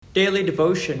Daily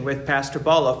Devotion with Pastor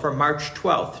Bala for March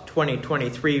 12th,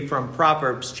 2023 from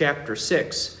Proverbs chapter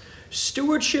 6,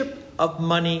 Stewardship of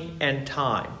Money and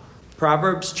Time.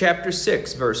 Proverbs chapter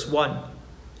 6, verse 1.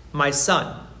 My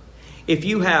son, if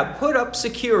you have put up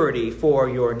security for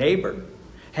your neighbor,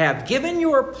 have given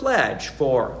your pledge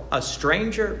for a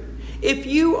stranger, if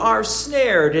you are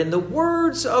snared in the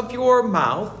words of your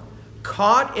mouth,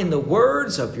 caught in the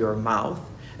words of your mouth,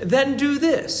 then do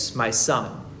this, my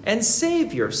son, and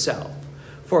save yourself,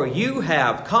 for you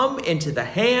have come into the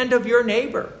hand of your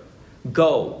neighbor.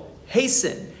 Go,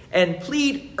 hasten, and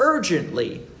plead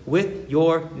urgently with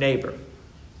your neighbor.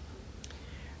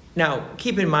 Now,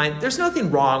 keep in mind, there's nothing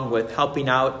wrong with helping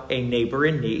out a neighbor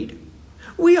in need.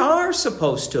 We are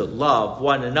supposed to love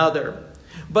one another.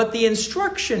 But the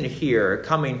instruction here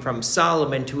coming from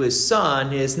Solomon to his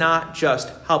son is not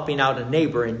just helping out a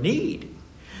neighbor in need.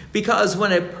 Because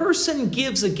when a person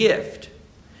gives a gift,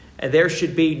 there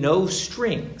should be no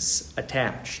strings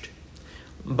attached.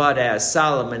 But as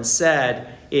Solomon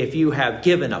said, if you have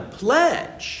given a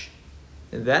pledge,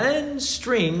 then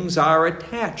strings are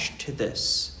attached to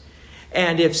this.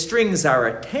 And if strings are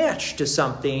attached to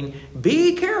something,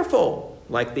 be careful.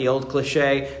 Like the old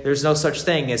cliche, there's no such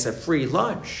thing as a free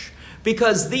lunch.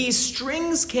 Because these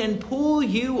strings can pull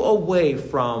you away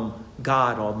from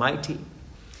God Almighty.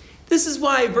 This is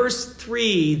why verse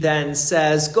 3 then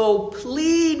says, go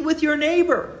plead with your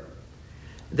neighbor,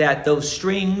 that those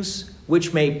strings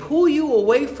which may pull you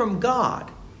away from God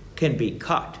can be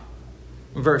cut.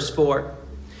 Verse 4,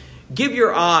 give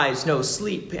your eyes no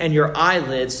sleep and your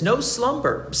eyelids no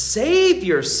slumber. Save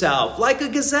yourself like a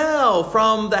gazelle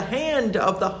from the hand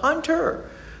of the hunter,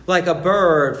 like a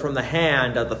bird from the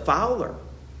hand of the fowler.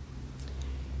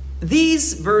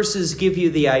 These verses give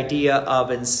you the idea of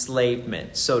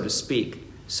enslavement, so to speak,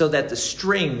 so that the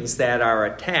strings that are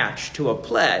attached to a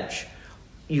pledge,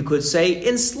 you could say,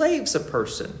 enslaves a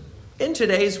person. In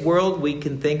today's world, we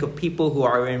can think of people who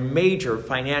are in major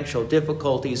financial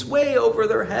difficulties way over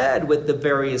their head with the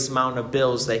various amount of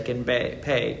bills they can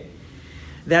pay.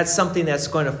 That's something that's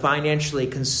going to financially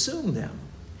consume them.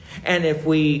 And if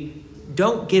we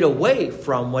don't get away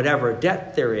from whatever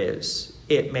debt there is,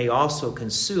 it may also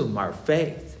consume our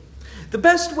faith. The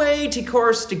best way, of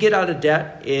course, to get out of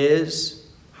debt is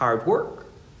hard work,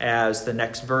 as the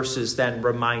next verses then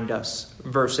remind us.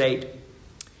 Verse 8.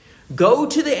 Go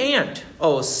to the ant,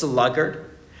 O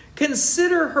sluggard.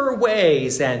 Consider her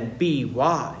ways and be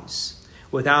wise.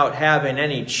 Without having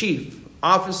any chief,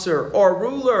 officer, or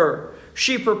ruler,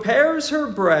 she prepares her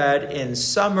bread in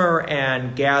summer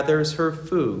and gathers her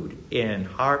food in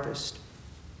harvest.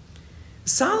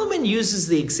 Solomon uses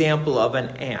the example of an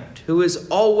ant who is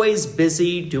always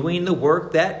busy doing the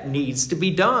work that needs to be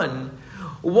done,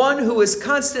 one who is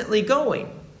constantly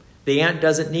going. The ant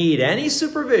doesn't need any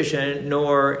supervision,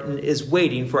 nor is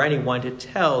waiting for anyone to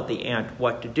tell the ant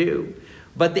what to do.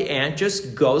 But the ant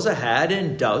just goes ahead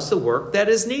and does the work that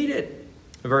is needed.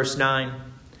 Verse 9,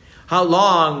 how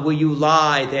long will you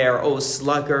lie there, O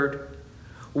sluggard?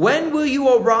 When will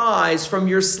you arise from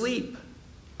your sleep,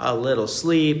 a little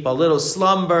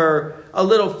slumber, a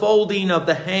little folding of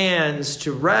the hands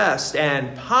to rest,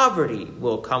 and poverty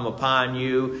will come upon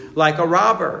you like a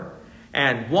robber,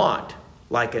 and want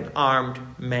like an armed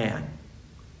man.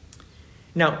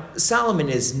 Now, Solomon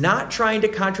is not trying to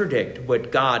contradict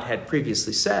what God had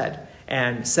previously said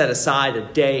and set aside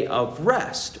a day of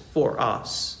rest for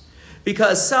us,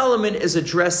 because Solomon is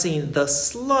addressing the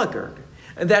sluggard,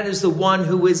 and that is the one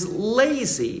who is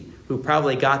lazy, who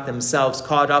probably got themselves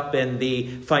caught up in the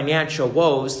financial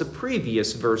woes the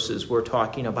previous verses were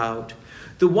talking about.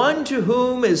 The one to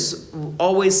whom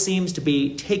always seems to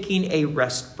be taking a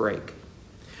rest break.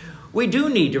 We do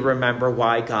need to remember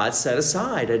why God set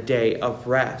aside a day of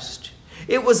rest.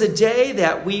 It was a day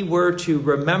that we were to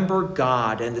remember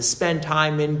God and to spend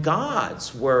time in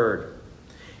God's Word.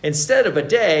 Instead of a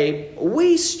day,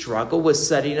 we struggle with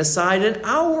setting aside an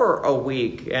hour a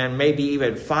week and maybe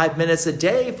even 5 minutes a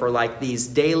day for like these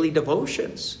daily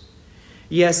devotions.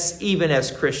 Yes, even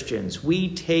as Christians, we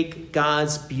take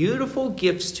God's beautiful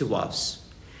gifts to us,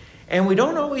 and we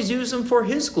don't always use them for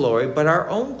His glory, but our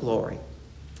own glory.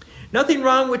 Nothing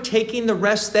wrong with taking the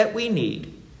rest that we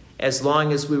need, as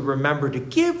long as we remember to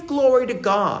give glory to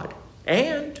God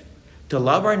and to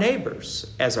love our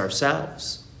neighbors as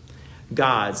ourselves.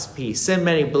 God's peace and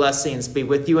many blessings be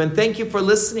with you, and thank you for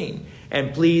listening.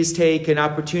 And please take an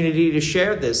opportunity to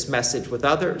share this message with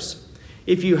others.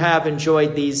 If you have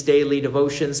enjoyed these daily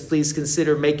devotions, please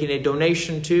consider making a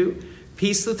donation to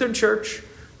Peace Lutheran Church,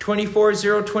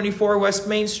 24024 West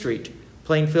Main Street,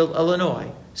 Plainfield,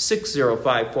 Illinois,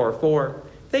 60544.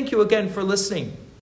 Thank you again for listening.